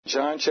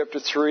John chapter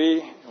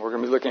 3. We're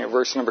going to be looking at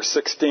verse number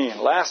 16.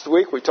 Last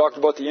week we talked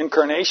about the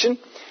Incarnation.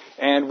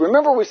 And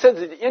remember we said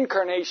that the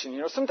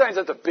Incarnation, sometimes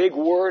that's a big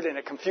word and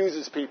it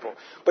confuses people.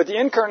 But the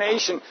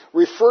Incarnation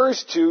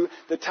refers to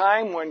the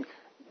time when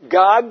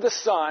God the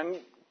Son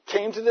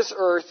came to this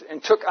earth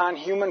and took on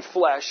human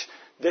flesh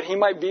that He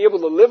might be able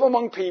to live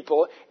among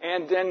people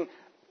and then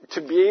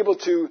to be able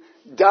to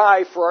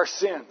die for our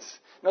sins.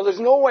 Now there's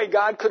no way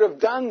God could have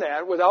done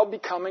that without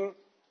becoming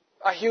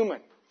a human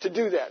to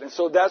do that. And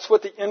so that's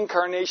what the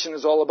Incarnation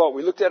is all about.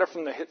 We looked at it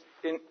from the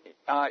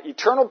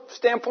eternal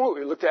standpoint.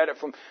 We looked at it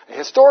from a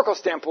historical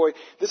standpoint.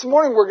 This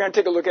morning we're going to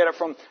take a look at it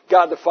from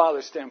God the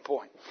Father's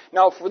standpoint.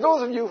 Now, for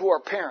those of you who are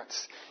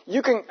parents,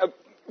 you can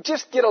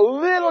just get a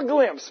little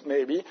glimpse,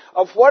 maybe,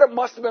 of what it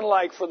must have been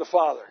like for the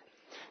Father.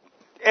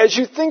 As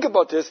you think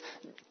about this,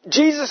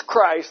 Jesus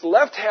Christ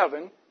left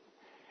heaven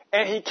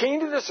and He came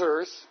to this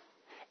earth,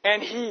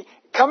 and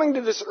coming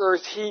to this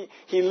earth,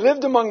 he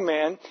lived among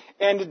men,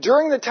 and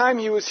during the time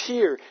He was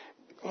here,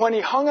 when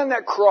He hung on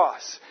that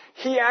cross,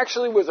 He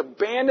actually was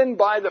abandoned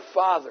by the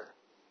Father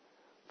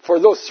for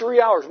those 3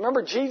 hours.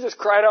 Remember, Jesus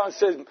cried out and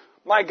said,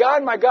 my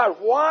God,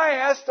 why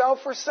hast Thou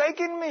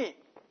forsaken me?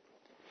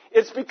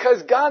 It's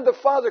because God the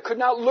Father could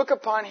not look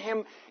upon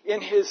Him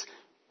in His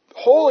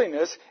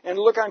holiness and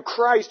look on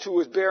Christ who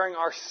was bearing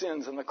our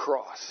sins on the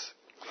cross.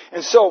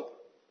 And so,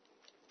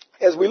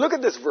 as we look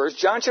at this verse,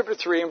 John chapter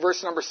 3 and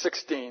verse number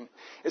 16,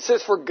 it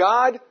says, for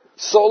God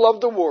so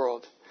loved the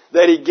world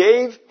that He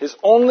gave His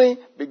only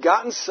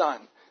begotten Son,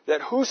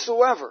 that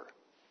whosoever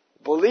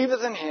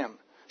believeth in Him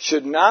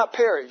should not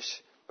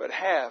perish, but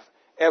have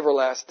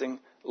everlasting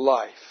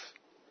life.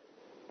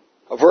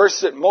 A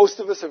verse that most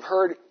of us have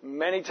heard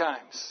many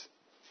times.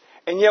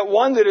 And yet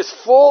one that is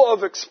full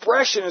of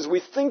expression as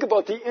we think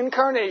about the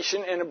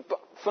Incarnation and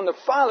from the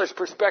Father's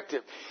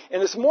perspective.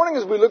 And this morning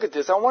as we look at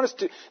this, I want us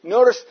to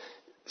notice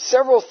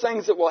several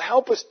things that will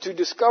help us to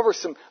discover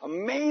some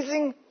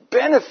amazing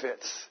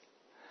benefits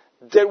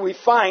that we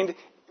find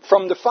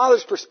from the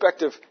Father's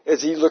perspective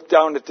as He looked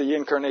down at the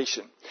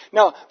Incarnation.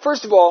 Now,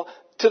 first of all,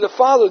 to the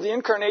Father, the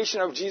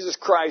Incarnation of Jesus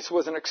Christ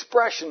was an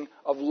expression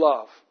of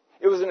love.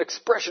 It was an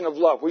expression of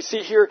love. We see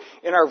here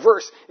in our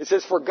verse, it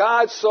says, for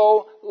God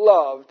so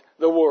loved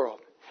the world.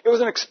 It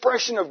was an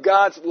expression of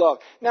God's love.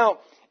 Now,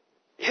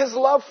 His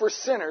love for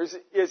sinners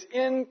is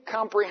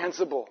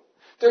incomprehensible.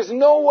 There's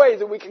no way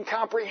that we can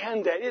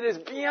comprehend that. It is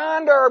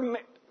beyond our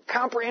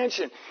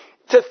comprehension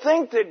to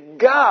think that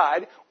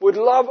God would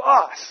love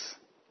us.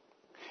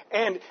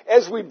 And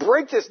as we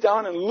break this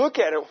down and look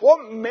at it,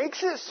 what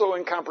makes it so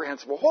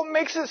incomprehensible? What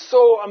makes it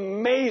so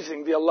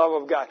amazing, the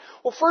love of God?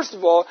 Well, first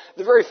of all,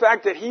 the very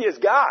fact that He is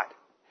God.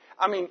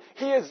 I mean,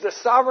 He is the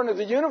sovereign of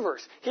the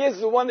universe. He is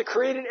the one that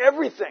created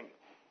everything.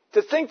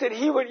 To think that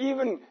He would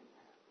even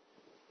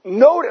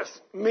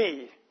notice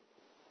me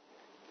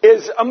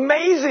is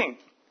amazing.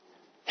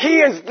 He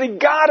is the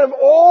God of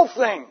all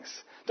things.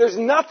 There's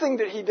nothing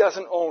that He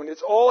doesn't own.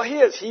 It's all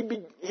His. He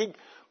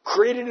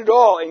created it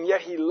all, and yet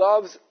He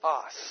loves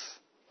us.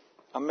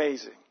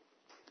 Amazing.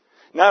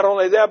 Not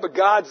only that, but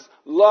God's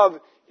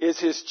love is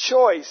His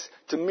choice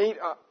to meet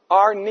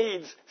our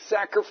needs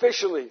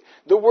sacrificially.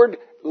 The word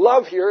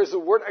love here is the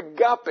word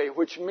agape,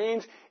 which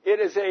means it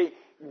is a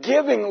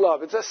giving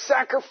love. It's a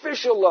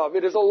sacrificial love.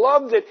 It is a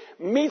love that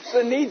meets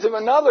the needs of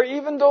another,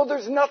 even though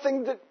there's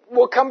nothing that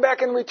will come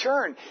back in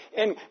return.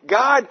 And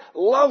God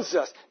loves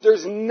us.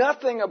 There's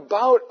nothing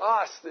about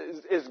us,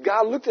 as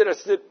God looked at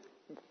us, that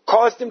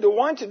caused Him to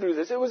want to do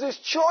this. It was His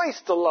choice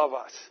to love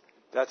us.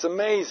 That's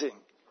amazing.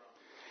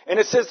 And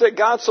it says that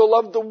God so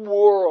loved the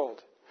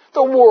world.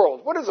 The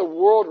world. What does the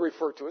world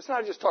refer to? It's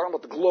not just talking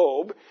about the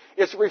globe.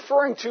 It's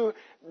referring to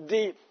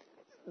the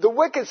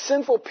wicked,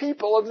 sinful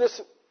people of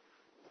this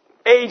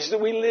age that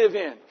we live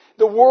in,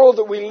 the world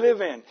that we live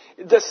in,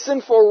 the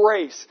sinful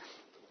race.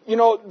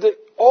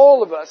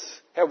 All of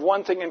us have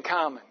one thing in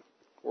common.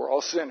 We're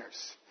all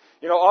sinners.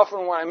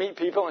 Often when I meet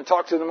people and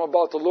talk to them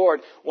about the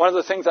Lord, one of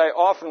the things I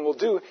often will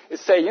do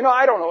is say,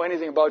 I don't know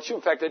anything about you.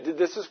 In fact, I did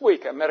this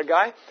week. I met a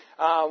guy,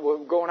 we're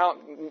going out,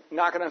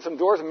 knocking on some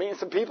doors and meeting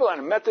some people, and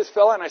I met this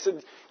fella, and I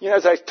said,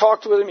 as I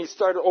talked with him, he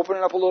started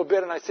opening up a little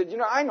bit, and I said,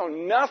 I know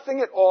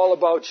nothing at all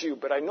about you,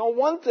 but I know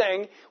one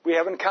thing we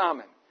have in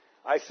common.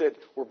 I said,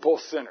 we're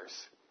both sinners.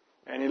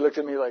 And he looked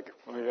at me like,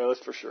 well, yeah,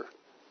 that's for sure.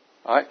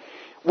 All right?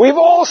 We've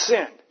all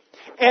sinned.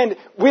 And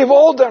we've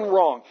all done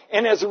wrong.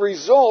 And as a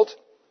result,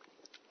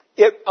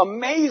 it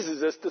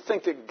amazes us to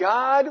think that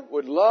God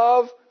would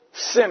love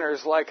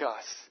sinners like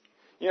us.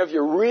 If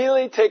you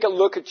really take a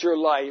look at your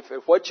life,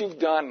 at what you've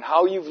done and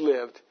how you've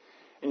lived,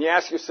 and you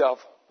ask yourself,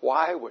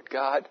 why would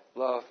God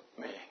love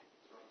me?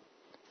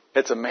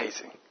 It's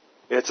amazing.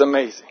 It's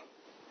amazing.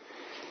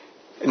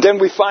 And then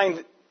we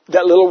find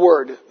that little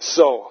word,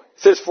 so.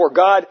 It says, for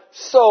God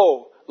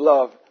so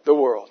loved the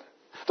world.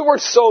 The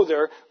word so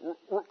there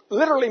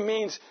literally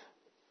means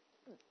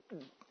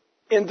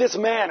in this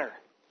manner.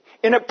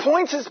 And it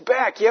points us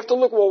back. You have to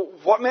look, well,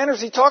 what manner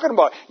is he talking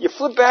about? You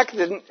flip back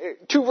to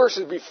 2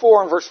 verses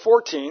before in verse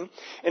 14,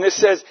 and it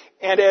says,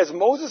 and as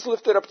Moses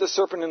lifted up the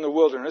serpent in the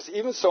wilderness,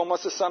 even so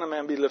must the Son of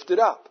Man be lifted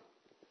up.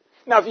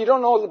 Now, if you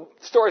don't know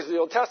the stories of the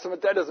Old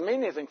Testament, that doesn't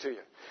mean anything to you.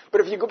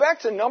 But if you go back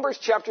to Numbers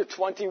chapter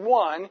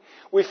 21,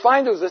 we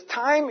find there was a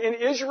time in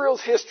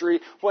Israel's history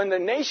when the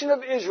nation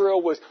of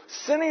Israel was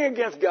sinning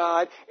against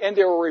God and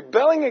they were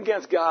rebelling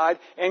against God,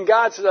 and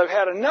God said, I've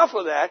had enough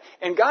of that.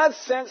 And God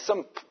sent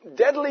some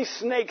deadly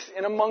snakes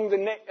in among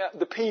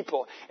the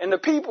people. And the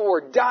people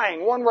were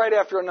dying one right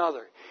after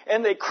another.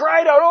 And they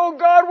cried out, oh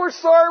God, we're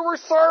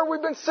sorry,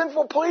 we've been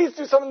sinful, please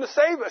do something to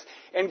save us.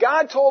 And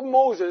God told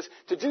Moses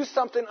to do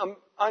something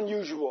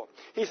unusual.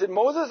 He said,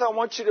 Moses, I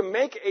want you to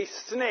make a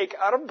snake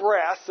out of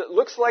brass that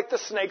looks like the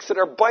snakes that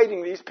are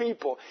biting these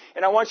people.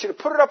 And I want you to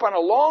put it up on a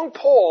long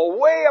pole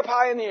way up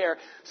high in the air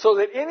so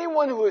that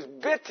anyone who is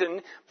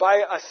bitten by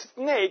a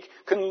snake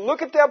can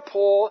look at that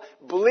pole,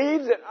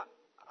 believe that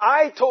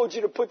I told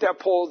you to put that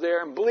pole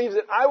there, and believe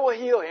that I will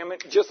heal him.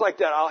 And just like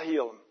that, I'll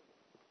heal him.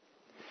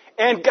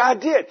 And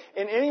God did.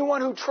 And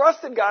anyone who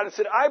trusted God and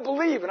said, I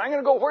believe, and I'm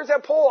going to go, where's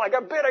that pole? I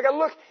got bit, I got to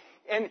look.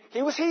 And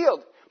he was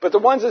healed. But the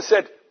ones that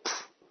said,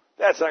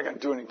 that's not going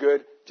to do any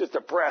good, just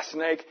a brass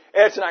snake,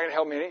 that's not going to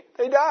help me any,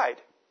 they died.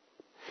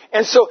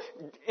 And so,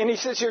 and he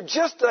says here,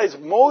 just as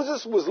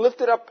Moses was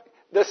lifted up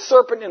the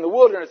serpent in the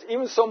wilderness,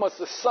 even so must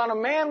the Son of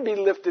Man be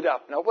lifted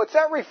up. Now, what's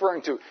that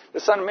referring to? The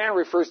Son of Man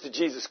refers to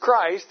Jesus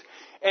Christ,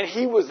 and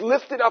he was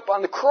lifted up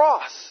on the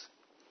cross.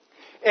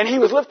 And he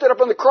was lifted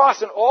up on the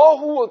cross, and all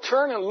who will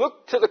turn and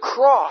look to the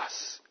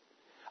cross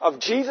of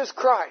Jesus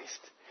Christ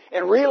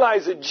and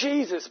realize that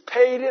Jesus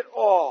paid it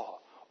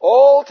all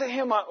to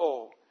him I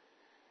owe.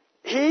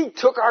 He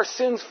took our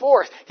sins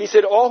for us. He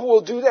said all who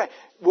will do that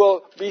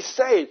will be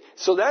saved.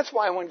 So that's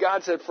why when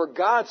God said, for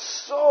God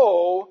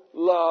so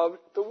loved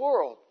the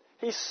world.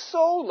 He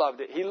so loved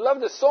it. He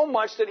loved it so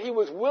much that he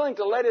was willing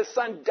to let his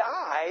Son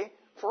die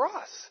for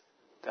us.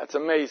 That's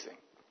amazing.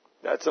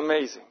 That's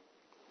amazing.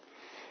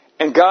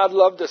 And God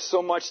loved us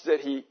so much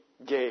that he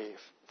gave.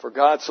 For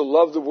God so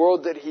loved the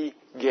world that he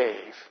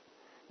gave.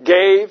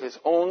 Gave his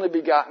only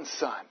begotten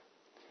Son.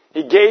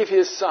 He gave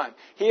his Son.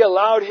 He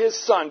allowed his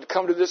Son to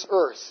come to this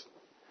earth,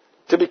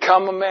 to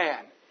become a man,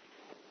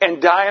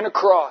 and die on a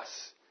cross,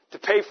 to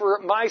pay for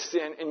my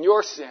sin and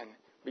your sin,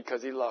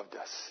 because he loved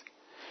us.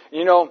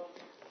 You know,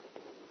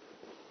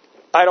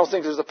 I don't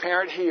think there's a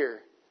parent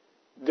here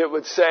that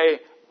would say,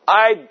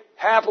 I'd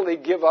happily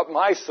give up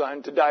my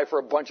son to die for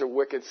a bunch of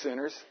wicked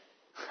sinners.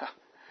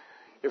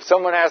 If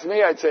someone asked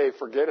me, I'd say,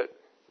 forget it.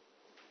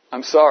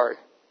 I'm sorry.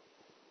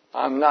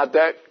 I'm not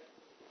that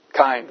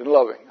kind and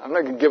loving. I'm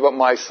not going to give up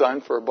my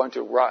son for a bunch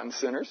of rotten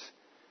sinners.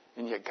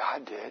 And yet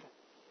God did.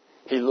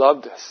 He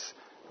loved us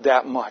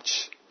that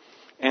much.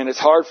 And it's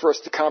hard for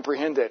us to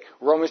comprehend that.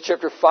 Romans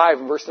chapter 5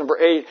 and verse number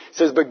 8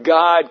 says, but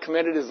God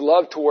commended his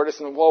love toward us,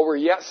 and while we're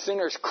yet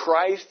sinners,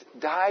 Christ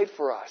died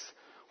for us.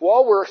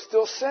 While we're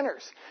still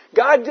sinners.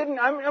 God didn't,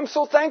 I'm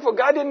so thankful,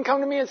 God didn't come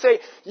to me and say,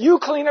 you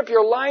clean up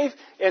your life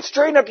and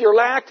straighten up your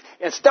act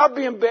and stop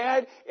being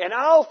bad, and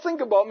I'll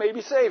think about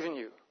maybe saving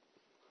you.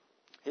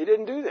 He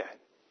didn't do that.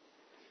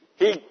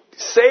 He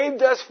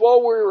saved us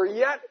while we were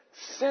yet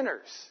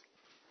sinners.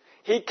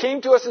 He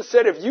came to us and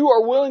said, if you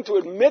are willing to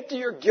admit that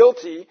you're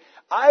guilty,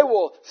 I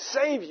will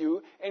save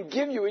you and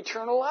give you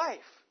eternal life.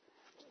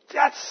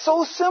 That's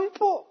so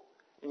simple.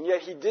 And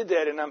yet he did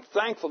that, and I'm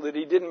thankful that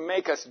he didn't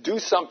make us do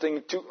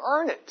something to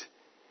earn it.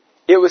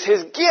 It was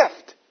his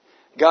gift.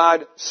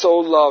 God so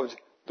loved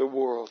the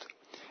world.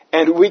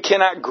 And we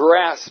cannot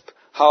grasp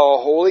how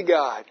a holy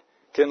God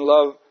can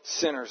love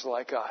sinners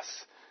like us.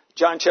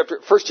 1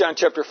 John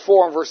chapter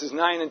 4 and verses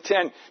 9 and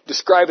 10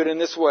 describe it in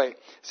this way. It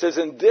says,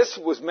 in this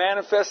was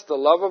manifest the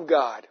love of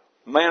God.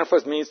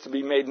 Manifest means to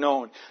be made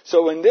known.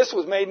 So in this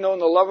was made known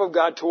the love of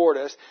God toward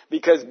us,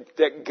 because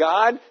that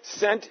God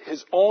sent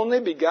his only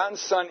begotten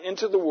Son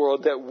into the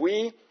world that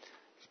we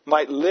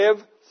might live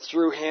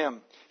through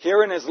him.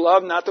 Herein is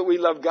love, not that we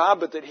love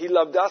God, but that he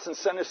loved us and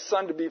sent his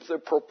Son to be the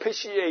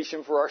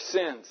propitiation for our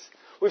sins.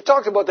 We've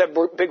talked about that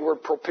big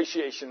word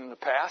propitiation in the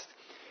past.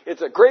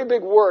 It's a great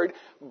big word,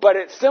 but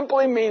it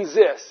simply means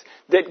this,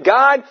 that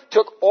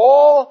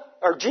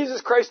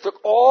Jesus Christ took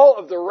all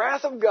of the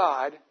wrath of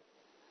God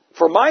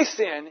for my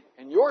sin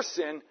and your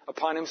sin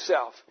upon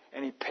himself.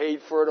 And he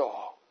paid for it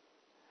all.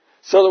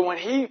 So that when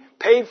he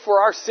paid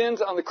for our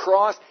sins on the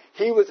cross,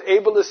 he was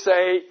able to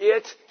say,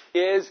 it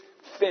is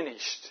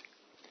finished.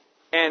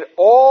 And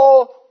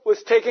all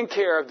was taken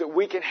care of that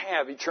we can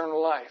have eternal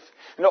life.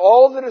 And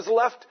all that is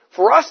left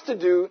for us to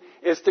do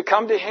is to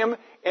come to him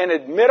and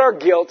admit our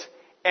guilt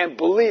and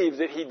believe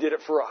that he did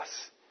it for us.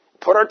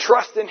 Put our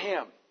trust in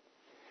him.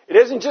 It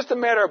isn't just a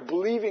matter of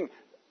believing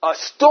a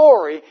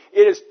story.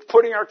 It is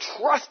putting our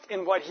trust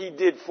in what he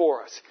did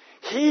for us.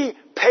 He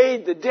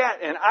paid the debt,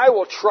 and I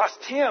will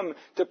trust him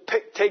to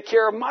take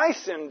care of my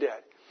sin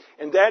debt.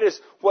 And that is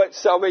what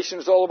salvation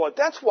is all about.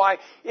 That's why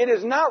it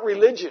is not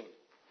religion.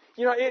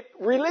 You know,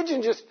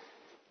 religion just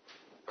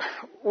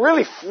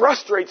really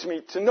frustrates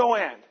me to no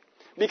end.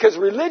 Because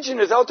religion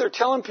is out there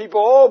telling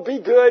people, oh, be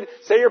good,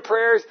 say your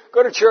prayers,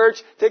 go to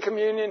church, take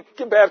communion,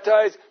 get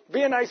baptized,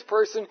 be a nice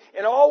person,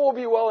 and all will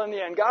be well in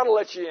the end. God will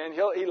let you in.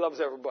 He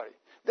loves everybody.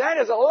 That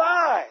is a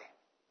lie.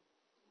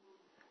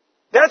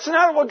 That's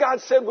not what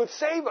God said would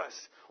save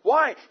us.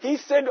 Why? He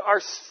said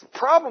our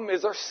problem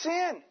is our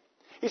sin.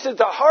 He said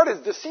the heart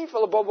is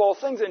deceitful above all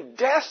things and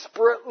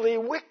desperately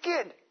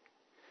wicked.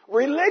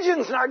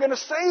 Religion's not going to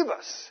save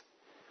us.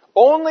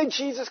 Only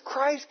Jesus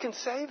Christ can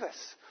save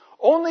us.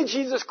 Only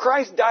Jesus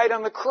Christ died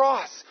on the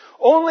cross.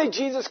 Only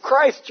Jesus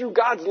Christ, through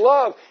God's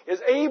love, is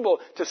able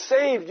to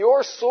save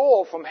your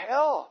soul from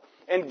hell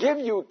and give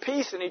you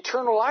peace and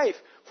eternal life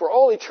for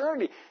all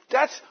eternity.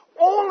 That's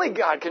only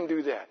God can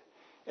do that.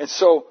 And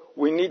so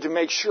we need to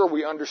make sure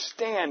we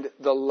understand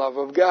the love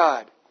of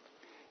God.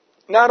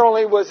 Not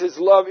only was His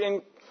love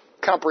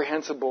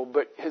incomprehensible,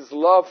 but His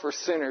love for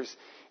sinners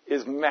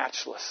is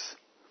matchless.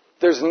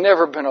 There's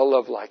never been a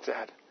love like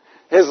that.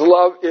 His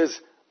love is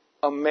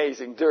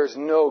amazing. There's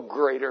no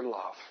greater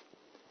love.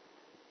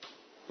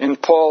 In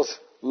Paul's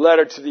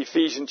letter to the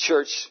Ephesian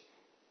church,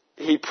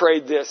 he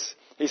prayed this.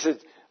 He said,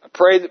 I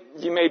pray that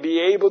you may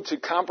be able to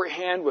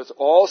comprehend with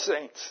all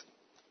saints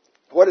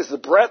what is the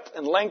breadth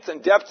and length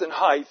and depth and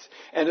height,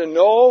 and to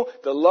know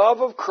the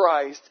love of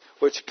Christ,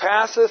 which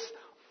passeth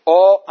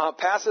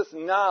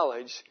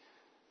knowledge,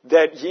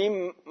 that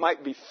ye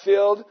might be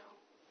filled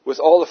with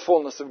all the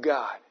fullness of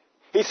God.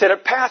 He said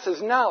it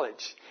passes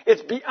knowledge.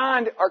 It's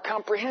beyond our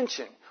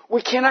comprehension.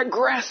 We cannot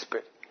grasp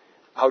it.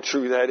 How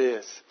true that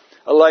is.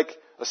 I like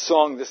a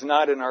song that's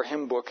not in our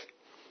hymn book,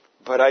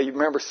 but I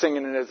remember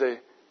singing it as a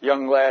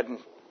young lad in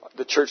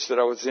the church that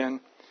I was in.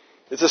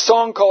 It's a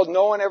song called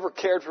No One Ever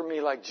Cared for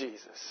Me Like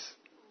Jesus.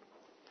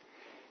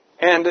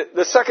 And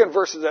the second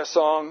verse of that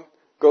song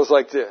goes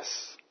like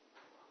this.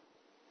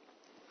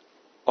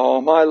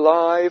 All my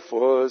life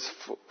was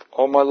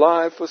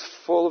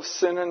full of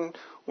sin, and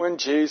when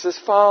Jesus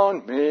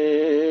found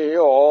me,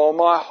 all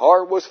my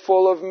heart was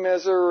full of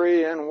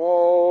misery and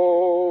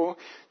woe.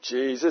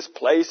 Jesus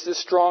placed His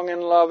strong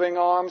and loving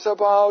arms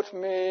about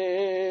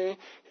me.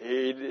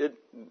 He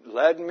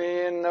led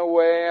me in the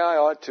way I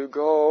ought to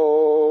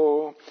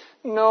go.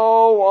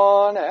 No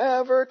one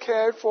ever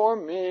cared for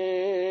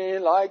me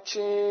like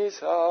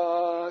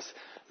Jesus.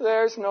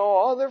 There's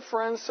no other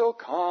friend so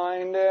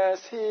kind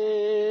as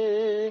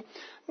He.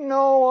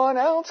 No one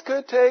else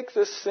could take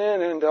the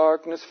sin and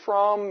darkness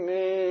from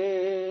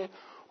me.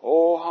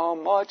 Oh, how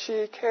much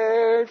He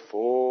cared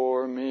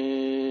for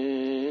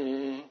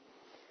me.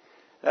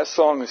 That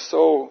song is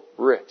so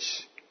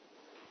rich.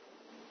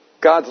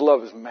 God's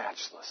love is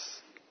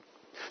matchless.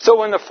 So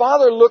when the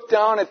Father looked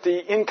down at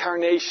the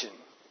Incarnation,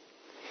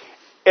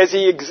 as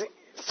He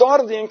thought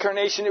of the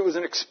Incarnation, it was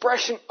an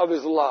expression of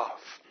His love.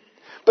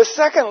 But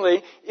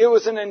secondly, it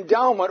was an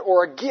endowment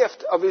or a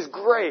gift of His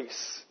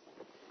grace.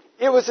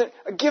 It was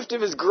a gift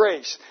of His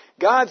grace.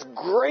 God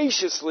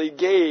graciously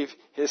gave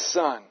His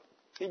Son.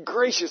 He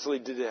graciously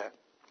did that.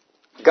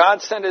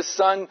 God sent His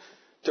Son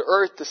to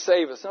earth to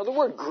save us. Now the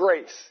word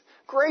grace.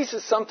 Grace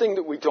is something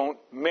that we don't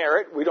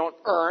merit, we don't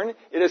earn.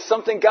 It is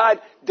something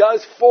God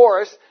does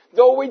for us,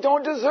 though we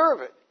don't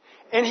deserve it.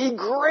 And He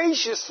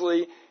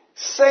graciously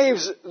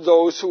saves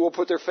those who will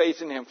put their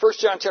faith in Him. 1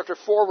 John chapter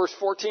 4, verse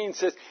 14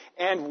 says,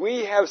 And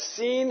we have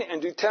seen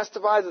and do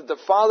testify that the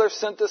Father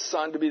sent the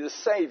Son to be the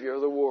Savior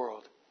of the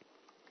world.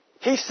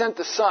 He sent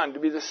the Son to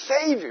be the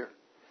Savior.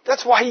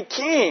 That's why He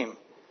came.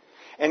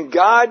 And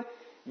God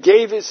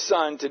gave His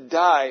Son to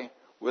die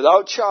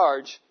without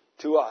charge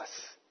to us.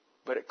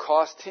 But it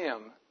cost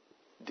Him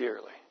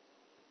dearly.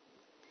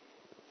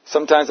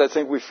 Sometimes I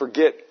think we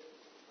forget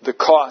the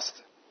cost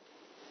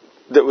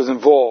that was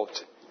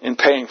involved in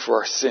paying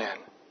for our sin.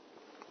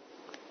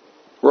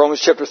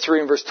 Romans chapter 3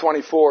 and verse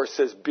 24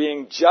 says,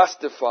 being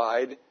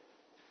justified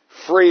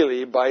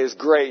freely by His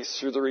grace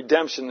through the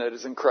redemption that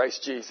is in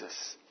Christ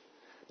Jesus.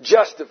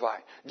 Justify.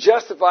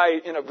 Justify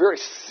in a very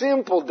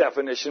simple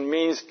definition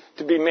means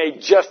to be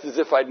made just as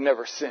if I'd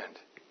never sinned.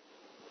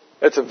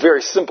 That's a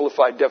very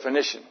simplified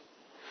definition.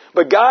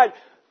 But God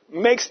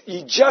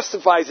He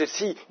justifies us.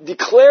 He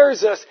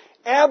declares us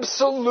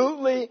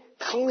absolutely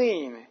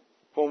clean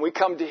when we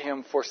come to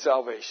Him for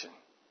salvation.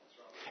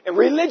 And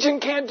religion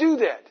can't do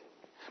that.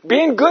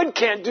 Being good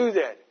can't do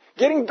that.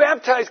 Getting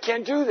baptized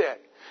can't do that.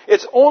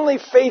 It's only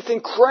faith in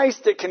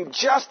Christ that can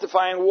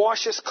justify and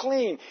wash us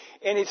clean.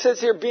 And it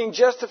says here, being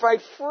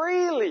justified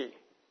freely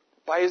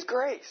by His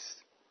grace.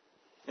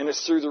 And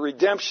it's through the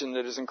redemption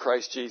that is in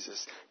Christ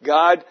Jesus.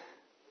 God,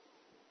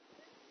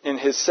 in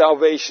His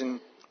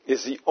salvation,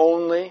 is the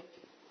only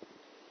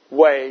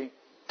way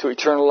to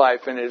eternal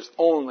life, and it is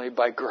only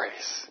by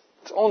grace.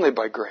 It's only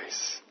by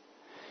grace.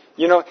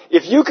 You know,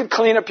 if you could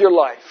clean up your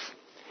life,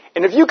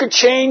 and if you could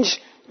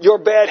change your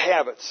bad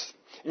habits,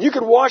 and you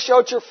could wash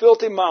out your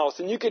filthy mouth,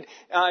 and you could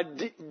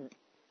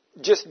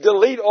just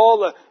delete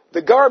all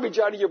the garbage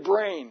out of your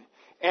brain,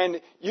 and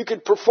you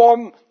could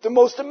perform the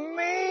most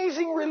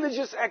amazing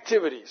religious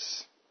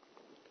activities,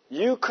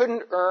 you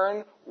couldn't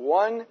earn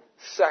 1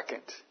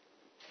 second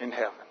in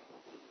heaven.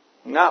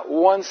 Not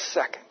 1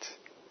 second.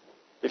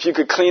 if you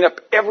could clean up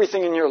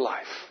everything in your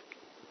life.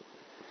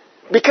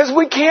 Because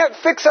we can't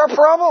fix our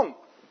problem.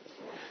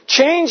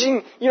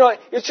 Changing,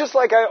 it's just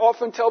like I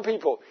often tell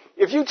people,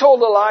 if you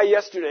told a lie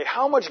yesterday,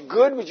 how much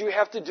good would you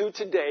have to do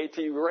today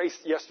to erase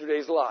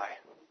yesterday's lie?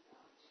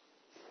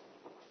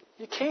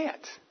 You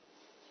can't.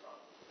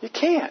 You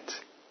can't.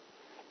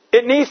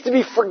 It needs to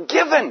be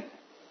forgiven.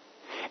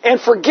 And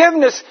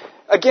forgiveness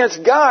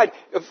against God,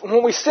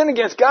 when we sin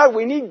against God,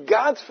 we need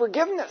God's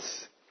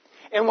forgiveness.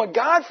 And when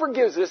God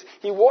forgives us,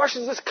 He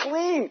washes us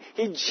clean.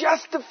 He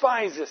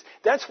justifies us.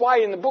 That's why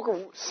in the book of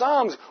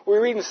Psalms, we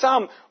read in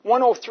Psalm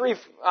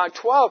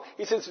 103:12,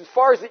 He says, as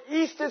far as the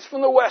east is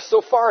from the west, so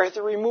far hath He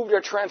removed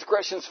our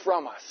transgressions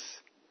from us.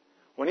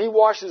 When He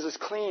washes us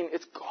clean,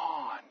 it's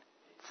gone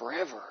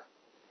forever.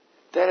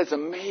 That is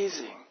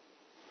amazing.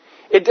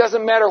 It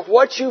doesn't matter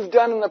what you've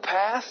done in the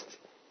past.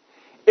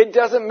 It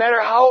doesn't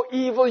matter how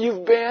evil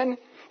you've been.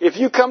 If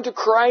you come to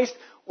Christ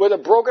with a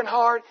broken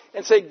heart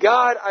and say,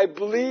 God, I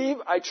believe,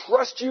 I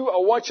trust you, I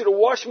want you to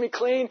wash me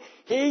clean.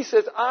 He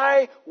says,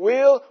 I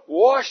will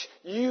wash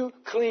you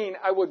clean.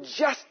 I will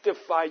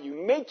justify you,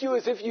 make you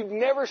as if you'd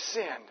never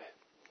sinned.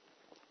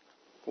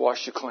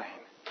 Wash you clean.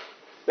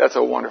 That's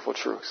a wonderful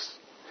truth.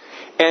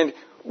 And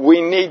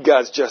we need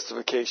God's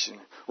justification.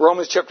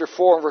 Romans chapter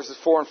 4, verses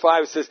 4 and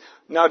 5, it says,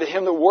 now to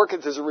him that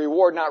worketh is a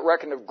reward not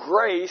reckoned of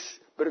grace,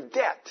 but of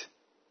debt.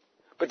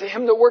 But to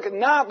him that worketh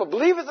not, but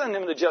believeth on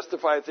him that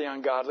justifieth the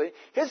ungodly,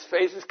 his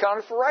faith is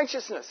counted for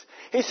righteousness.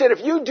 He said,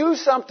 if you do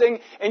something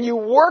and you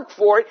work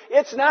for it,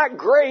 it's not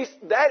grace,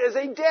 that is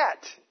a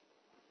debt.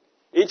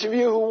 Each of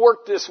you who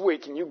worked this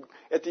week, and you,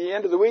 at the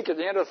end of the week, at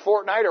the end of the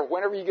fortnight, or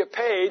whenever you get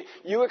paid,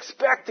 you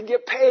expect to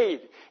get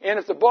paid. And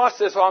if the boss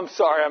says, oh, I'm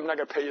sorry, I'm not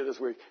going to pay you this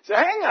week, say,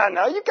 hang on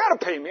now, you got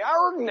to pay me. I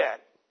earned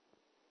that.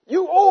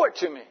 You owe it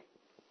to me.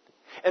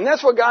 And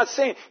that's what God's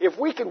saying. If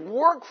we could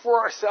work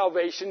for our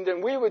salvation,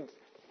 then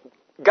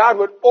God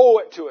would owe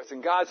it to us.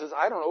 And God says,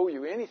 I don't owe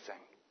you anything.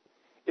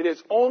 It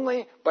is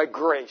only by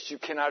grace. You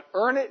cannot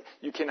earn it.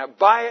 You cannot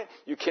buy it.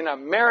 You cannot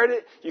merit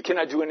it. You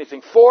cannot do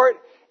anything for it.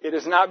 It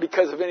is not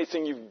because of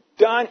anything you've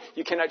done.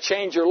 You cannot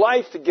change your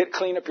life to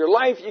clean up your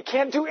life. You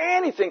can't do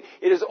anything.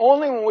 It is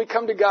only when we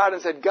come to God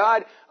and said,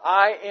 God,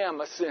 I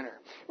am a sinner.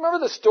 Remember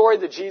the story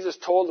that Jesus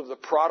told of the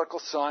prodigal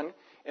son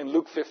in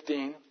Luke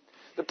 15?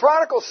 The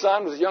prodigal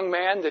son was a young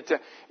man that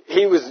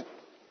he was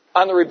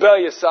on the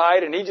rebellious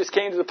side, and he just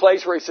came to the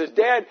place where he says,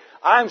 Dad,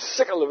 I'm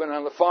sick of living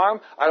on the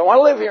farm. I don't want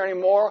to live here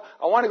anymore.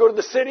 I want to go to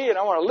the city, and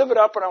I want to live it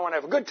up, and I want to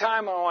have a good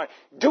time, and I want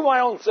to do my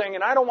own thing,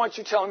 and I don't want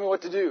you telling me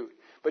what to do.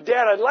 But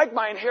Dad, I'd like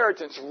my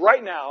inheritance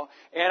right now,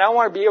 and I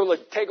want to be able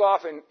to take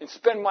off and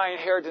spend my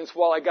inheritance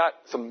while I got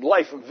some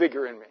life and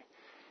vigor in me.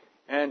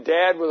 And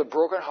Dad, with a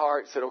broken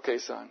heart, said, okay,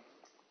 son,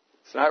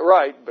 it's not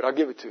right, but I'll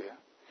give it to you.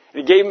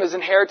 And he gave him his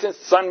inheritance.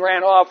 The son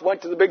ran off,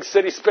 went to the big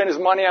city, spent his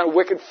money on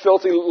wicked,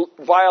 filthy,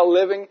 vile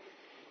living.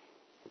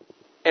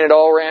 And it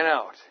all ran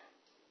out.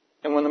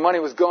 And when the money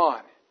was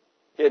gone,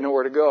 he had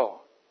nowhere to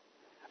go.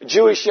 A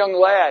Jewish young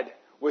lad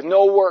with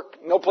no work,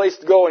 no place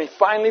to go. And he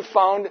finally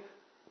found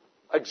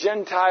a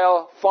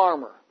Gentile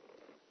farmer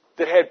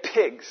that had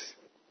pigs.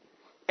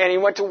 And he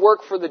went to work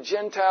for the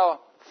Gentile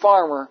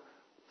farmer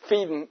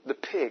feeding the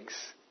pigs.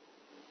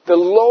 The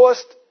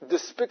lowest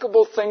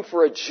despicable thing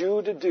for a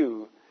Jew to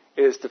do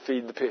is to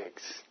feed the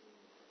pigs.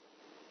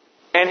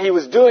 And he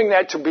was doing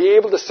that to be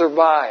able to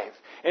survive.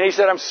 And he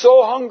said, I'm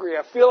so hungry.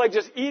 I feel like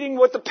just eating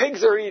what the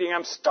pigs are eating.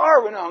 I'm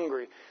starving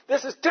hungry.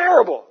 This is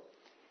terrible.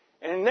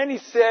 And then he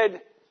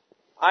said,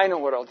 I know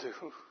what I'll do.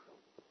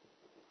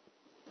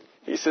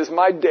 He says,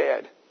 my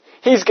dad,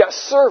 he's got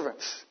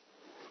servants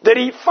that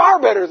eat far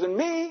better than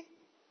me.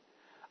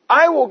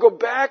 I will go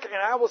back and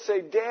I will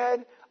say,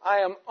 Dad,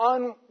 I am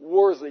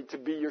unworthy to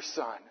be your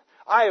son.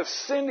 I have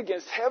sinned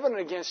against heaven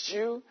and against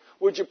you.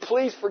 Would you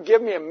please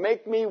forgive me and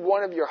make me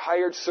one of your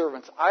hired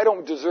servants? I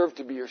don't deserve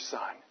to be your son.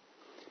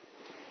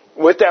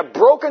 With that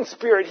broken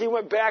spirit, he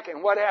went back,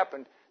 and what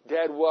happened?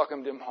 Dad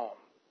welcomed him home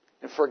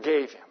and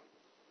forgave him.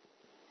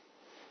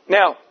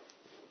 Now,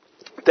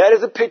 that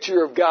is a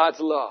picture of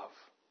God's love.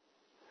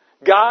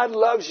 God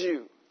loves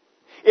you.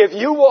 If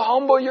you will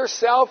humble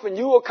yourself and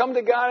you will come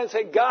to God and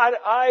say, God,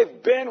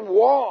 I've been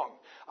wrong.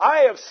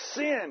 I have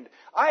sinned.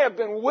 I have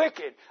been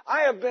wicked.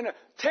 I have been a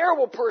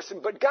terrible person.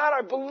 But God,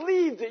 I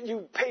believe that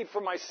you paid for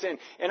my sin.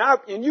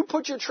 And you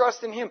put your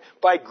trust in Him.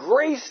 By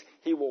grace,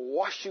 He will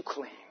wash you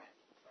clean.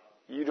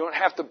 You don't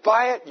have to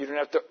buy it. You don't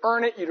have to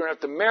earn it. You don't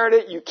have to merit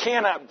it. You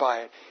cannot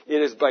buy it.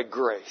 It is by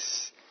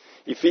grace.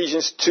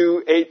 Ephesians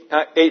 2:8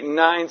 and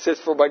 9 says,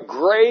 for by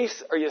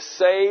grace are you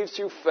saved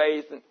through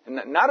faith,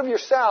 and not of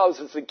yourselves,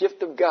 it's the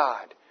gift of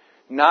God,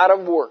 not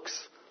of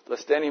works,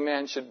 lest any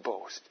man should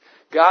boast.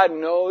 God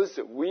knows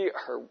that we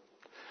are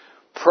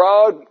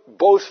proud,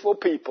 boastful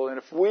people, and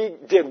if we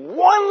did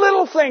one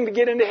little thing to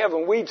get into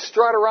heaven, we'd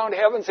strut around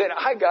heaven saying,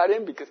 I got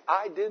in because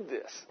I did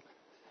this.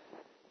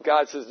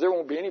 God says there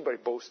won't be anybody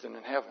boasting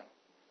in heaven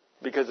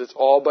because it's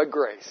all by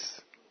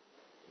grace.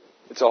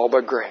 It's all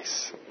by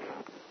grace.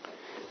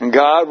 And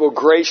God will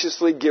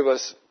graciously give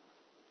us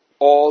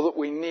all that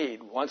we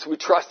need. Once we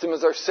trust Him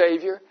as our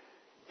Savior,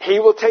 He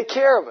will take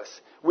care of us.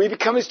 We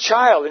become His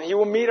child, and He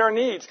will meet our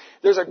needs.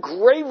 There's a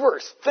great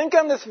verse. Think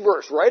on this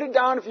verse. Write it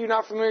down if you're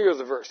not familiar with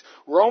the verse.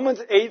 Romans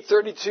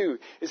 8:32.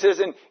 It says,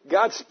 "And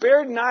God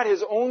spared not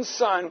His own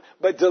Son,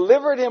 but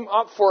delivered Him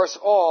up for us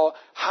all.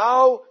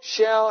 How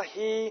shall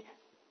He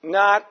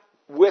not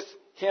with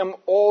Him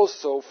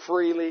also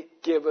freely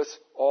give us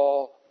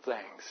all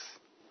things?"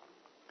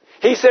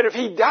 He said if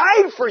He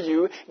died for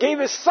you, gave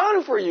His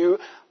Son for you,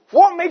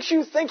 what makes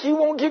you think He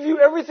won't give you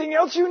everything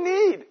else you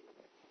need?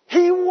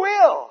 He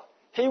will.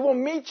 He will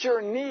meet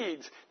your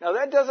needs. Now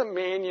that doesn't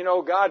mean,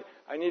 God,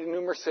 I need a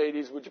new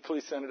Mercedes. Would you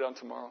please send it on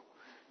tomorrow?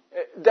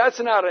 That's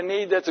not a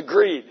need, that's a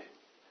greed.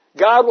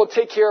 God will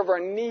take care of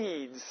our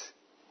needs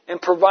and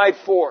provide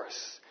for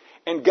us.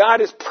 And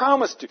God has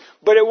promised to.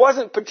 But it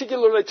wasn't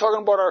particularly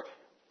talking about our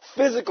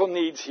physical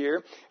needs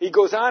here. He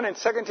goes on in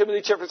 2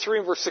 Timothy chapter 3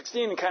 and verse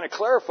 16 and kind of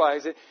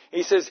clarifies it.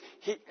 He says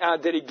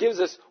that He gives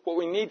us what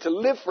we need to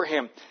live for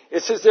Him.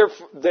 It says there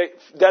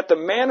that the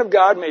man of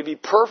God may be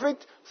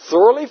perfect,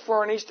 thoroughly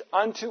furnished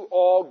unto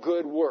all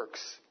good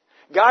works.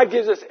 God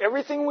gives us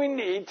everything we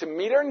need to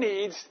meet our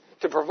needs,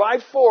 to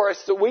provide for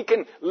us so we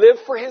can live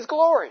for His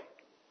glory.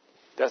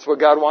 That's what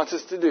God wants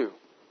us to do.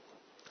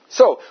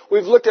 So,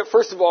 we've looked at,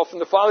 first of all, from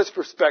the Father's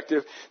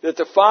perspective, that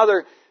the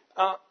Father,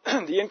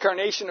 the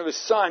incarnation of His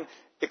Son,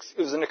 it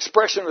was an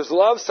expression of His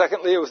love.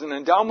 Secondly, it was an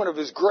endowment of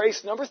His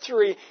grace. Number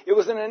 3, it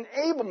was an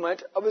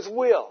enablement of His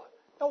will.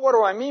 Now, what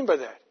do I mean by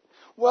that?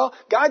 Well,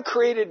 God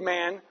created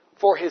man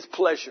for His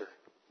pleasure.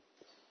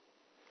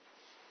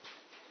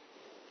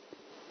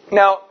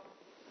 Now,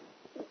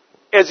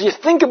 as you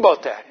think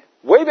about that,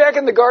 way back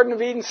in the Garden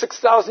of Eden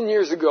 6,000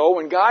 years ago,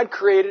 when God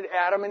created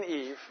Adam and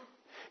Eve,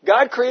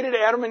 God created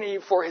Adam and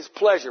Eve for His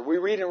pleasure. We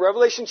read in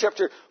Revelation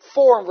chapter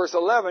 4 and verse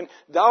 11,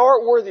 "Thou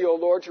art worthy, O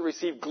Lord, to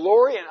receive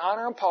glory and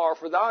honor and power,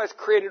 for Thou hast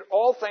created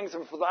all things,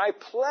 and for Thy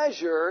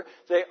pleasure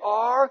they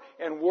are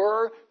and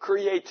were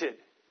created."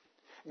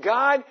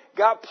 God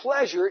got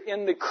pleasure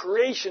in the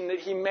creation that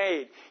He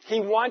made. He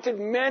wanted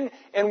men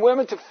and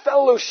women to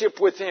fellowship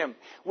with Him.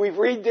 We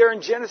read there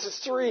in Genesis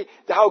 3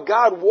 how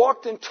God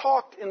walked and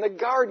talked in the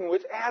garden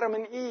with Adam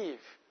and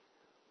Eve.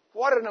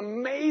 What an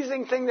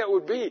amazing thing that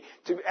would be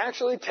to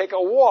actually take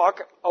a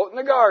walk out in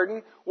the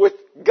garden with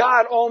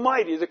God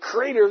Almighty, the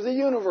creator of the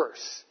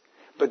universe.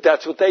 But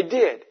that's what they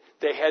did.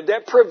 They had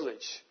that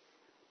privilege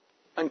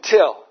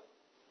until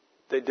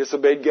they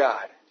disobeyed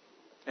God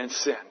and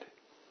sinned.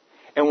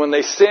 And when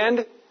they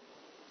sinned,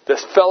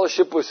 this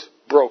fellowship was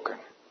broken.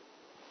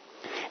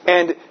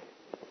 And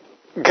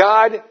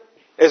God,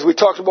 as we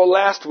talked about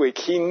last week,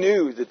 He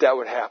knew that that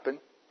would happen.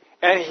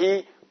 And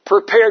He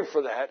prepared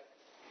for that.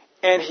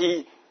 And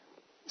He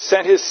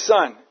sent His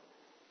Son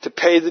to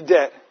pay the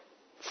debt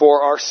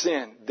for our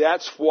sin.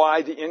 That's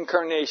why the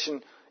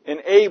Incarnation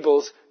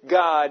enables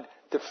God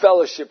to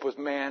fellowship with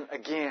man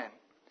again.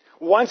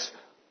 Once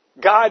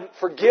God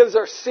forgives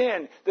our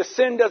sin, the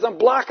sin doesn't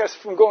block us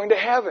from going to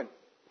heaven.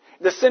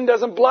 The sin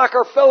doesn't block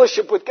our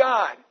fellowship with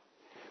God.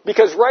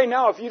 Because right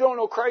now, if you don't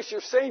know Christ your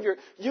Savior,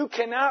 you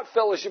cannot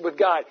fellowship with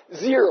God.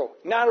 Zero.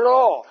 Not at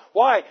all.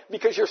 Why?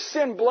 Because your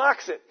sin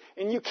blocks it.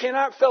 And you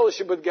cannot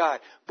fellowship with God.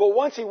 But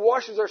once He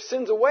washes our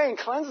sins away and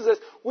cleanses us,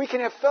 we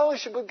can have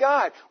fellowship with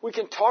God. We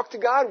can talk to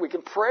God. We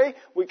can pray.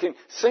 We can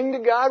sing to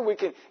God. We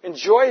can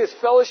enjoy His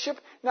fellowship.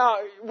 Now,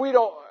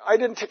 I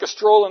didn't take a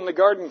stroll in the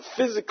garden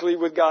physically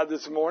with God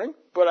this morning,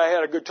 but I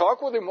had a good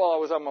talk with Him while I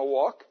was on my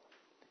walk.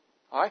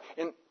 All right?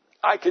 And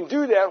I can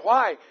do that.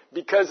 Why?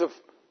 Because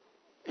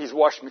He's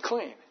washed me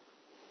clean.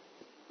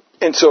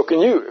 And so can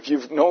you, if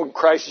you've known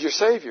Christ as your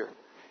Savior.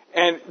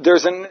 And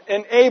there's an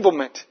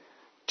enablement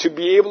to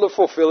be able to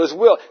fulfill His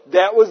will.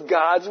 That was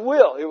God's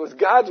will. It was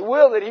God's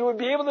will that He would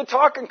be able to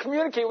talk and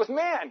communicate with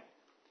man.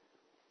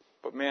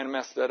 But man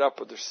messed that up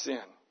with their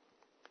sin.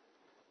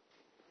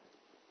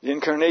 The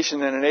Incarnation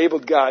then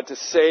enabled God to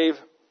save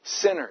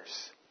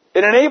sinners.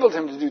 It enabled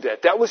Him to do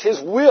that. That was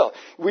His will.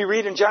 We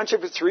read in John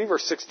chapter 3,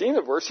 verse 16,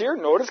 the verse here.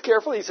 Notice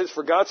carefully. He says,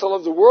 "For God so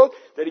loved the world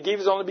that He gave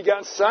His only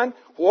begotten Son."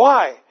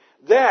 Why?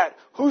 That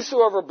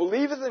whosoever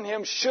believeth in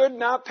Him should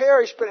not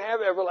perish, but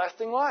have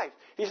everlasting life.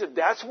 He said,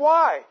 that's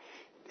why.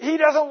 He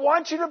doesn't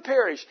want you to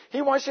perish.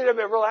 He wants you to have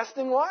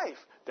everlasting life.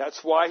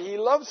 That's why He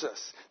loves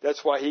us.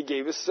 That's why He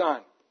gave His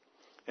Son.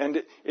 And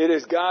it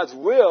is God's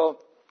will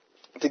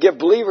to give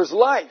believers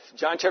life.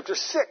 John chapter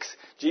 6,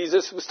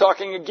 Jesus was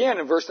talking again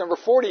in verse number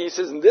 40. He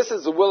says, "And this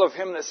is the will of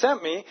Him that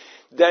sent me,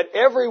 that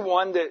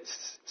everyone that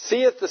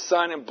seeth the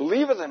Son and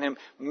believeth in Him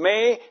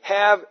may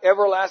have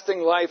everlasting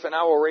life, and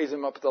I will raise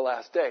him up at the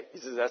last day." He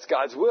says, that's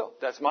God's will.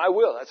 That's my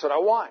will. That's what I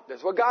want.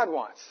 That's what God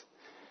wants.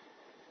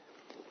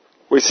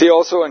 We see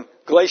also in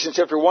Galatians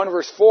chapter 1,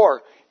 verse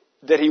 4,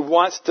 that He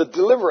wants to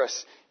deliver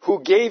us,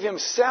 who gave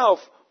Himself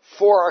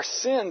for our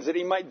sins, that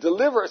He might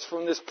deliver us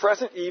from this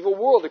present evil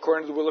world,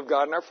 according to the will of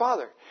God and our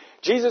Father.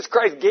 Jesus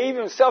Christ gave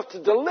Himself to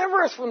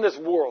deliver us from this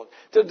world,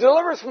 to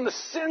deliver us from the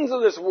sins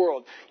of this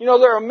world.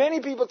 There are many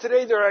people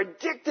today that are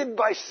addicted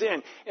by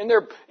sin, and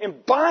they're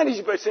in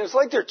bondage by sin. It's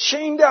like they're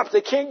chained up.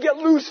 They can't get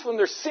loose from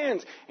their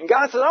sins. And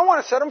God says, I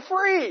want to set them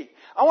free.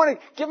 I want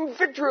to give them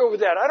victory over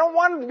that. I don't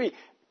want them to be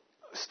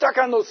stuck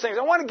on those things.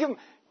 I want to give them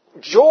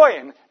joy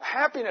and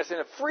happiness and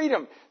a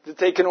freedom that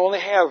they can only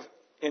have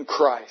in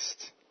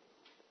Christ.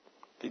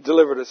 He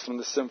delivered us from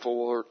the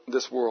sinful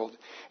this world.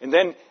 And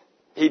then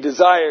He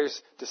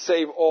desires to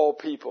save all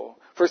people.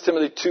 1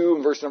 Timothy 2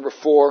 and verse number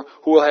 4,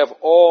 who will have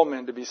all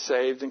men to be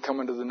saved and come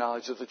into the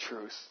knowledge of the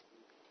truth.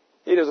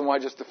 He doesn't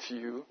want just a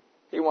few.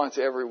 He wants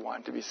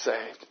everyone to be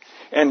saved.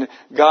 And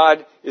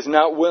God is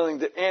not willing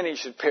that any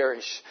should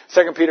perish.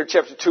 2 Peter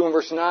chapter 2 and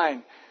verse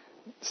 9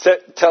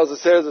 tells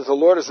us there that the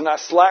Lord is not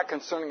slack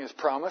concerning His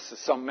promise, as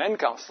some men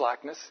count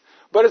slackness,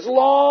 but is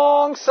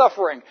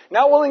long-suffering,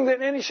 not willing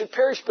that any should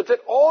perish, but that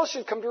all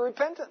should come to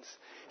repentance.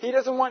 He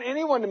doesn't want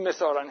anyone to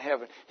miss out on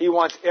heaven. He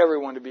wants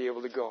everyone to be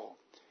able to go.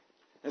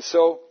 And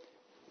so,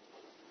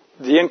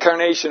 the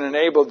Incarnation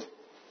enabled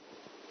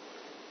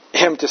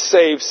Him to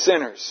save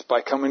sinners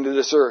by coming to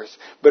this earth.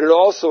 But it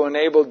also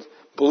enabled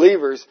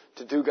believers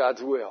to do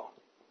God's will.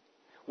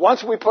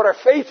 Once we put our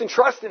faith and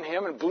trust in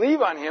Him and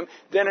believe on Him,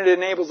 then it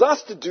enables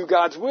us to do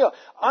God's will.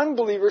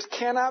 Unbelievers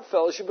cannot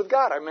fellowship with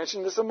God. I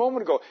mentioned this a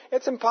moment ago.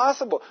 It's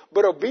impossible.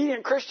 But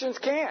obedient Christians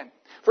can.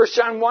 1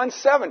 John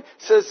 1:7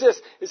 says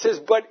this. It says,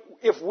 but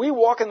if we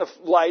walk in the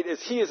light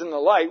as He is in the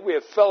light, we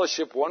have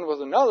fellowship one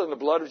with another, and the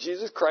blood of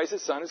Jesus Christ,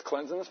 His Son, is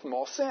cleansing us from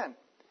all sin.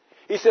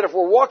 He said if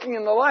we're walking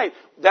in the light,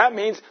 that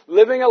means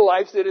living a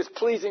life that is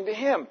pleasing to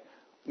Him.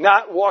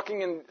 Not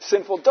walking in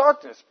sinful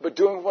darkness, but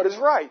doing what is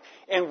right.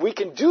 And we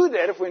can do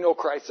that if we know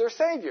Christ our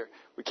Savior.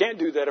 We can't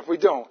do that if we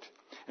don't.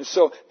 And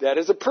so that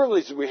is a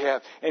privilege that we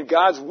have. And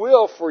God's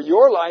will for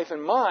your life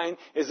and mine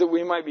is that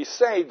we might be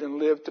saved and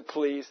live to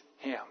please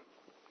Him.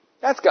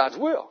 That's God's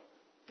will.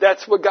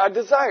 That's what God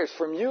desires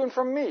from you and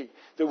from me,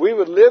 that we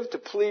would live to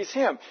please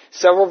Him.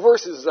 Several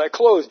verses as I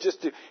close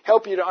just to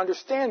help you to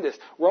understand this.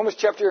 Romans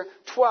chapter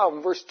 12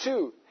 and verse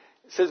 2.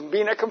 It says,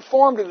 be not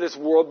conformed to this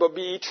world, but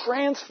be ye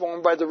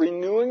transformed by the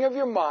renewing of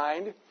your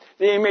mind,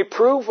 that ye may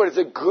prove what is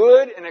a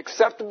good and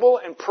acceptable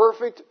and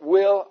perfect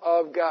will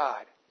of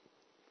God.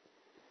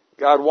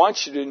 God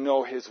wants you to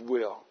know His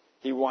will.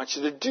 He wants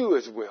you to do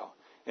His will.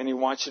 And He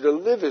wants you to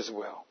live His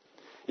will.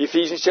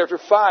 Ephesians chapter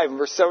 5 and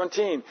verse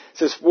 17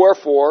 says,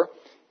 wherefore,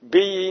 be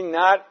ye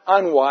not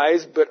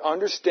unwise, but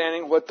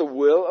understanding what the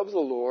will of the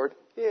Lord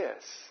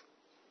is.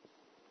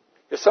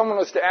 If someone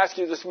was to ask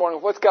you this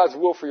morning, what's God's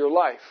will for your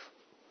life?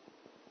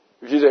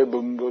 If you say,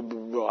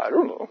 I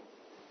don't know.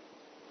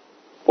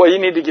 Well, you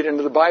need to get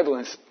into the Bible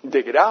and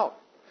dig it out.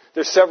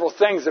 There's several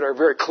things that are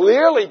very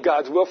clearly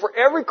God's will for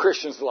every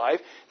Christian's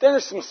life. Then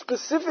there's some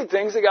specific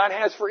things that God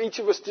has for each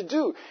of us to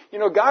do. You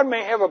know, God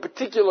may have a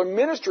particular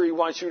ministry He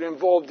wants you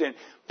involved in,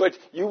 but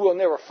you will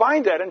never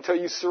find that until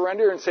you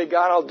surrender and say,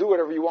 God, I'll do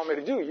whatever you want me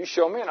to do. You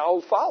show me and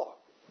I'll follow.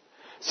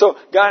 So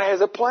God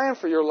has a plan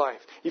for your life.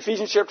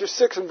 Ephesians chapter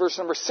 6 and verse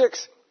number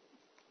 6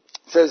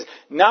 says,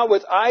 not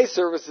with eye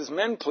service as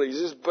men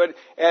pleasers, but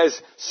as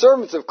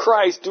servants of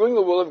Christ, doing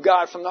the will of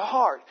God from the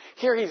heart.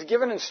 Here He's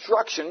given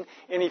instruction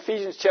in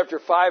Ephesians chapter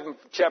 5 and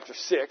chapter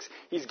 6.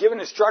 He's given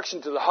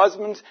instruction to the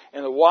husbands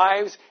and the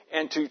wives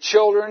and to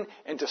children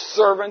and to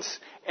servants.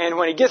 And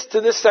when He gets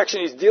to this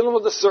section, He's dealing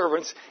with the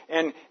servants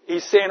and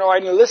He's saying, all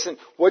right, now listen,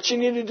 what you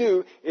need to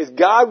do is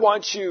God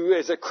wants you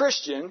as a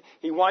Christian,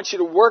 He wants you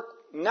to work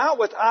not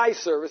with eye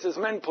service as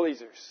men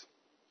pleasers.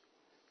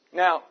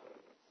 Now,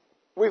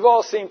 we've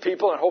all seen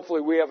people, and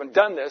hopefully we haven't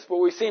done this, but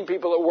we've seen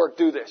people at work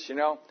do this, you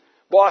know.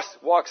 Boss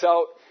walks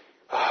out.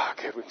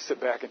 Okay, we can sit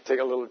back and take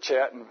a little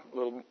chat and a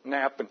little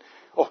nap. And,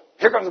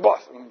 here comes the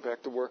boss. I'm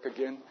back to work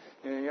again.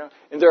 You know,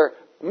 and they're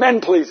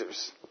men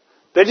pleasers.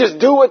 They just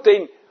do what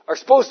they are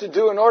supposed to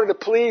do in order to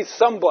please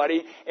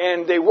somebody.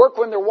 And they work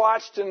when they're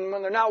watched, and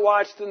when they're not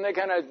watched, then they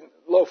kind of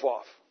loaf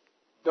off.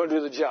 Don't do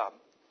the job.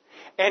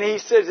 And he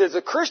says, as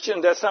a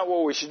Christian, that's not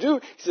what we should do.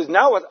 He says,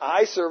 not with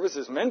eye service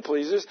as men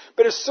pleasers,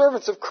 but as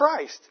servants of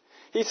Christ.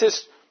 He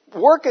says,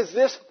 work as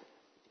this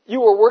you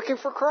were working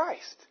for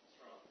Christ.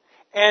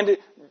 And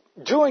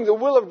doing the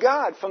will of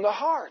God from the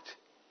heart.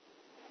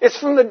 It's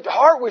from the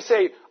heart we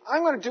say,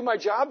 I'm going to do my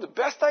job the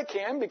best I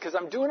can because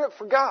I'm doing it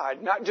for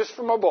God, not just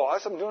for my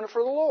boss. I'm doing it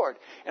for the Lord.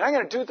 And I'm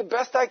going to do it the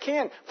best I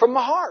can from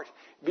my heart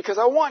because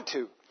I want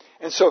to.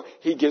 And so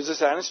He gives us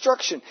that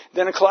instruction.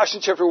 Then in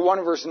Colossians chapter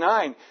 1 verse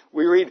 9,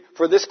 we read,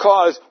 for this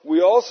cause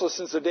we also,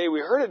 since the day we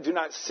heard it, do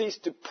not cease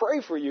to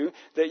pray for you,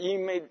 that ye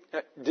may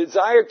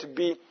desire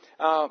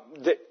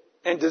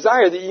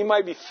that ye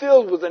might be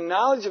filled with the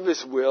knowledge of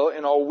His will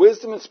in all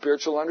wisdom and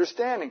spiritual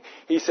understanding.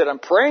 He said, I'm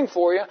praying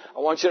for you. I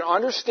want you to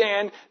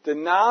understand the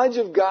knowledge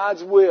of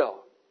God's will.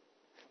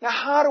 Now,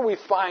 how do we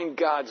find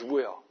God's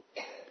will?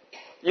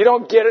 You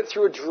don't get it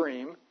through a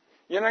dream.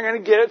 You're not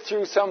going to get it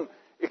through some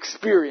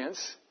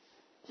experience.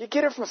 You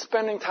get it from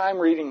spending time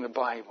reading the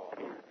Bible.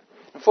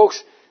 And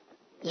folks,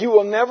 you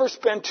will never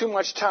spend too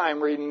much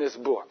time reading this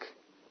book.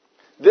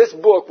 This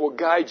book will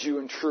guide you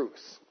in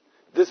truth.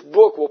 This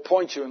book will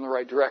point you in the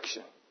right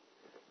direction.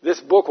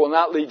 This book will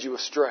not lead you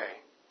astray.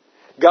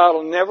 God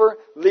will never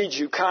lead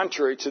you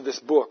contrary to this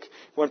book.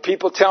 When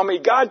people tell me,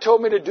 God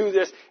told me to do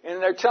this,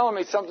 and they're telling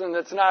me something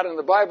that's not in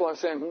the Bible, I'm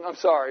saying, I'm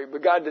sorry,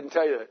 but God didn't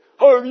tell you that.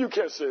 Oh, you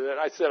can't say that.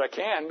 I said I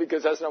can,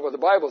 because that's not what the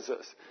Bible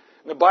says.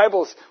 The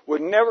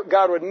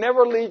God would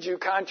never lead you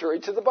contrary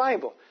to the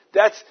Bible.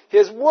 That's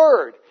His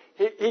Word.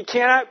 He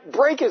cannot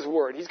break His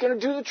Word. He's going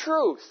to do the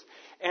truth.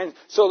 And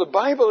so the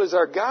Bible is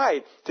our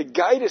guide to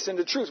guide us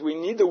into truth. We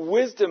need the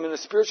wisdom and the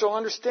spiritual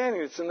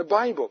understanding that's in the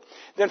Bible.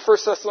 Then 1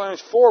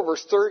 Thessalonians 4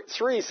 verse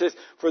 3 says,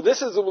 "For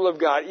this is the will of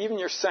God, even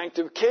your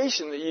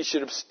sanctification, that ye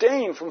should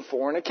abstain from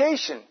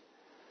fornication."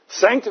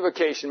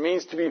 Sanctification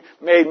means to be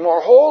made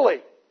more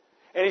holy.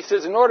 And he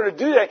says in order to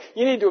do that,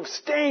 you need to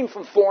abstain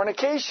from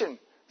fornication.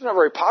 It's not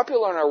very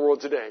popular in our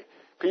world today.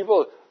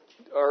 People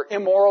are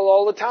immoral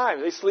all the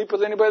time. They sleep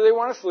with anybody they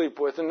want to sleep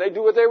with, and they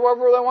do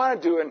whatever they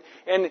want to do.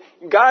 And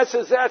God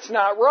says that's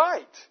not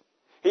right.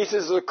 He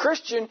says, as a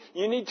Christian,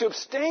 you need to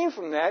abstain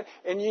from that,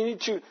 and you need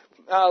to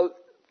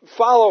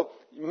follow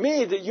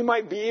me that you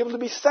might be able to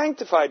be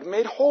sanctified,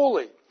 made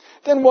holy.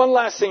 Then one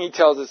last thing he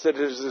tells us, that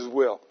it is His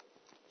will.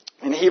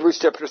 In Hebrews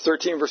chapter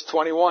 13, verse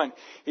 21,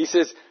 he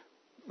says,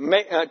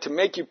 to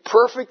make you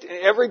perfect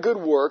in every good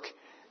work,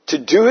 to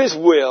do His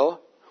will,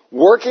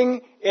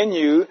 working in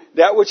you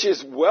that which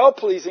is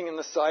well-pleasing in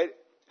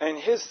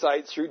His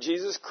sight through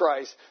Jesus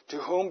Christ, to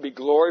whom be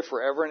glory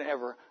forever and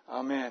ever.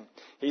 Amen.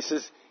 He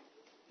says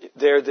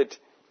there that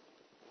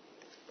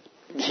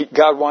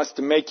God wants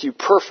to make you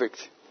perfect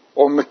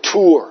or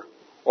mature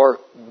or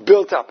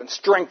built up and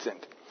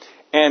strengthened,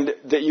 and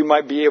that you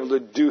might be able to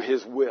do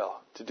His will,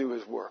 to do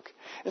His work.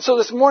 And so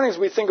this morning as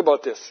we think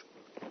about this,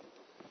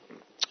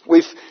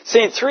 we've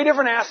seen three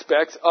different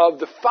aspects of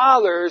the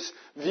Father's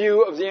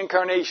view of the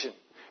Incarnation.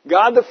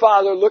 God the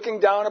Father looking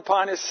down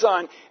upon His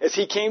Son as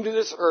He came to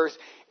this earth,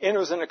 and it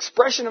was an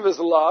expression of His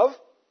love.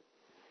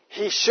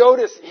 He showed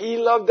us He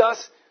loved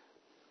us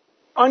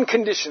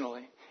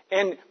unconditionally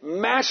and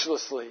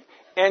matchlessly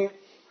and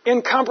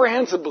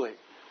incomprehensibly.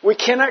 We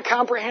cannot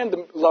comprehend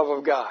the love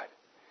of God.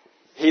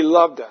 He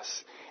loved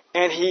us,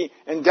 and He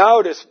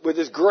endowed us with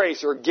His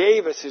grace, or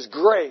gave us His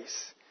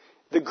grace.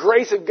 The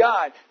grace of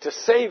God to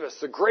save us,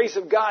 the grace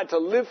of God to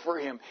live for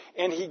Him.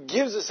 And He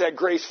gives us that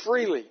grace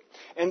freely.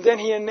 And then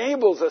He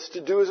enables us to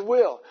do His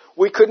will.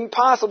 We couldn't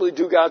possibly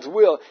do God's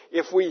will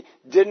if we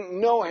didn't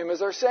know Him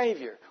as our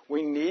Savior.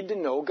 We need to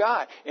know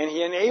God. And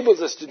He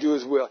enables us to do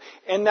His will.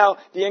 And now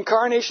the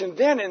Incarnation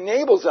then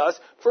enables us,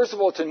 first of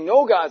all, to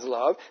know God's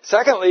love.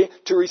 Secondly,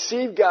 to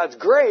receive God's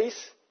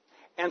grace.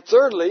 And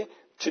thirdly,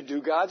 to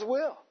do God's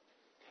will.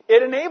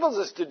 It enables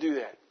us to do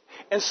that.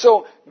 And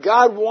so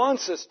God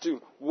wants us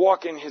to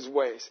walk in His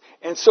ways.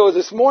 And so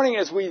this morning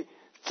as we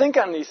think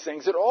on these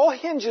things, it all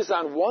hinges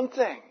on one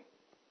thing.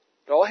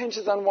 It all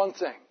hinges on one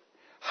thing.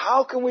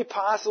 How can we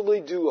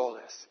possibly do all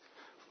this?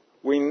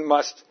 We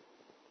must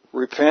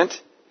repent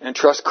and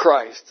trust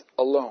Christ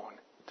alone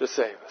to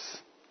save us.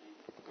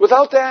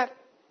 Without that,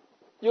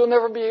 you'll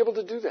never be able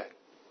to do that.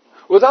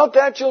 Without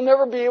that, you'll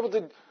never be able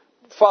to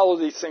follow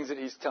these things that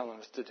He's telling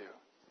us to do.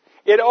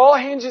 It all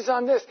hinges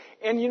on this.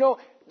 And you know,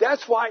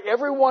 that's why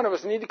every one of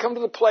us need to come to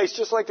the place,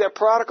 just like that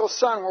prodigal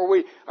son, where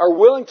we are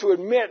willing to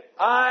admit,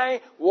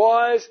 I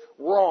was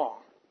wrong.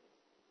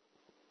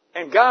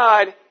 And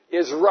God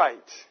is right.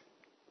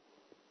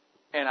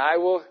 And I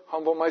will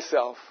humble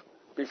myself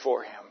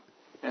before Him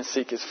and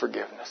seek His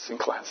forgiveness and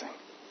cleansing.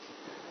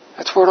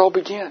 That's where it all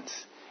begins.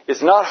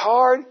 It's not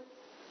hard,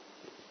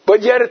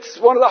 but yet it's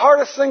one of the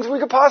hardest things we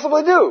could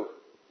possibly do.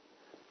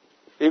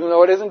 Even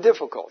though it isn't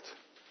difficult,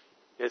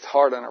 it's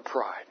hard on our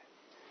pride.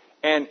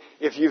 And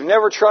if you've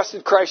never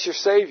trusted Christ your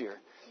Savior,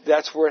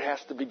 that's where it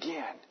has to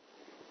begin.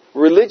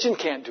 Religion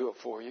can't do it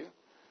for you.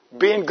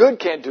 Being good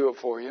can't do it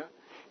for you.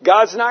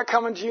 God's not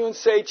coming to you and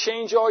say,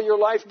 change all your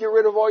life, get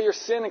rid of all your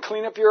sin, and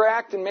clean up your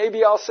act, and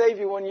maybe I'll save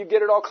you when you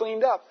get it all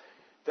cleaned up.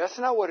 That's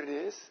not what it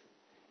is.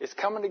 It's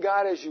coming to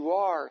God as you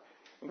are.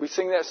 We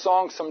sing that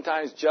song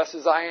sometimes, just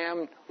as I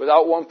am,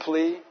 without one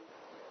plea.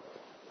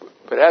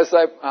 But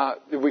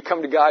we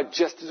come to God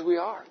just as we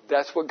are.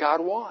 That's what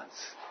God wants.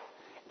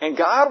 And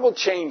God will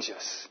change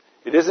us.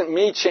 It isn't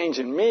me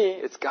changing me,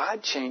 it's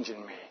God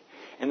changing me.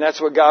 And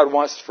that's what God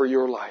wants for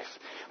your life.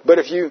 But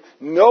if you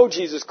know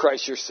Jesus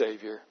Christ, your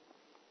Savior,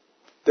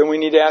 then we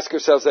need to ask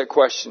ourselves that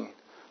question.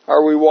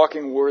 Are we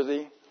walking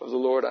worthy of the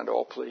Lord unto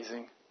all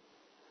pleasing?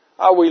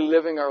 Are we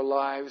living our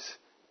lives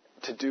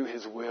to do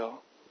His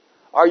will?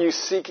 Are you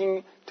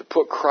seeking to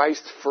put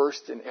Christ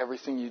first in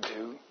everything you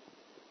do?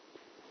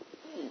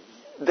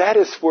 That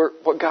is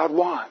what God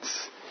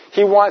wants.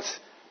 He wants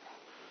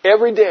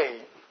every day.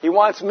 He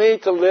wants me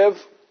to live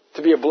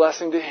to be a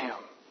blessing to Him,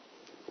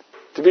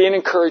 to be an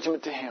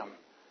encouragement to Him,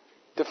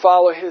 to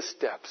follow His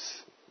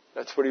steps.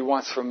 That's what He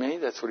wants from me.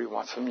 That's what He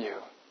wants from you.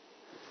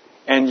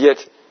 And yet,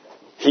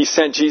 He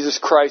sent Jesus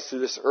Christ to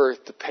this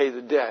earth to pay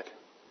the debt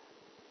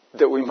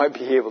that we might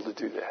be able to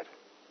do that.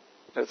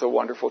 That's a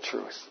wonderful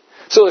truth.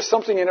 So there's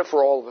something in it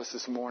for all of us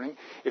this morning.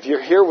 If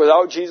you're here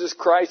without Jesus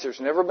Christ, there's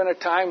never been a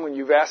time when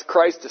you've asked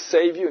Christ to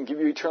save you and give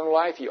you eternal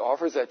life. He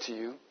offers that to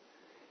you.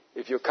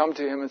 If you'll come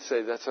to Him and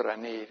say, that's what I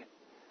need.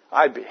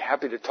 I'd be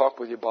happy to talk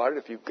with you about it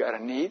if you've got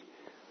a need.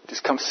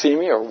 Just come see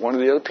me or one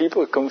of the other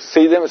people. Come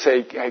see them and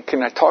say, hey,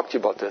 can I talk to you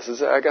about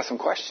this? I got some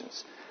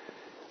questions.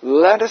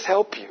 Let us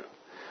help you.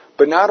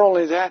 But not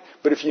only that,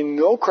 but if you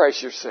know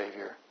Christ your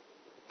Savior,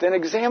 then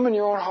examine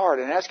your own heart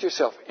and ask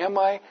yourself, am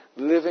I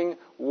living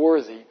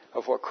worthy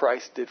of what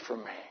Christ did for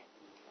me?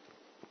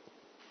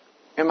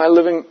 Am I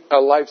living a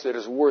life that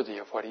is worthy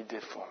of what He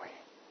did for me?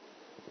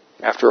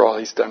 After all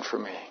He's done for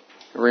me.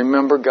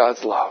 Remember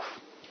God's love.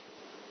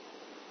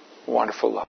 Wonderful love.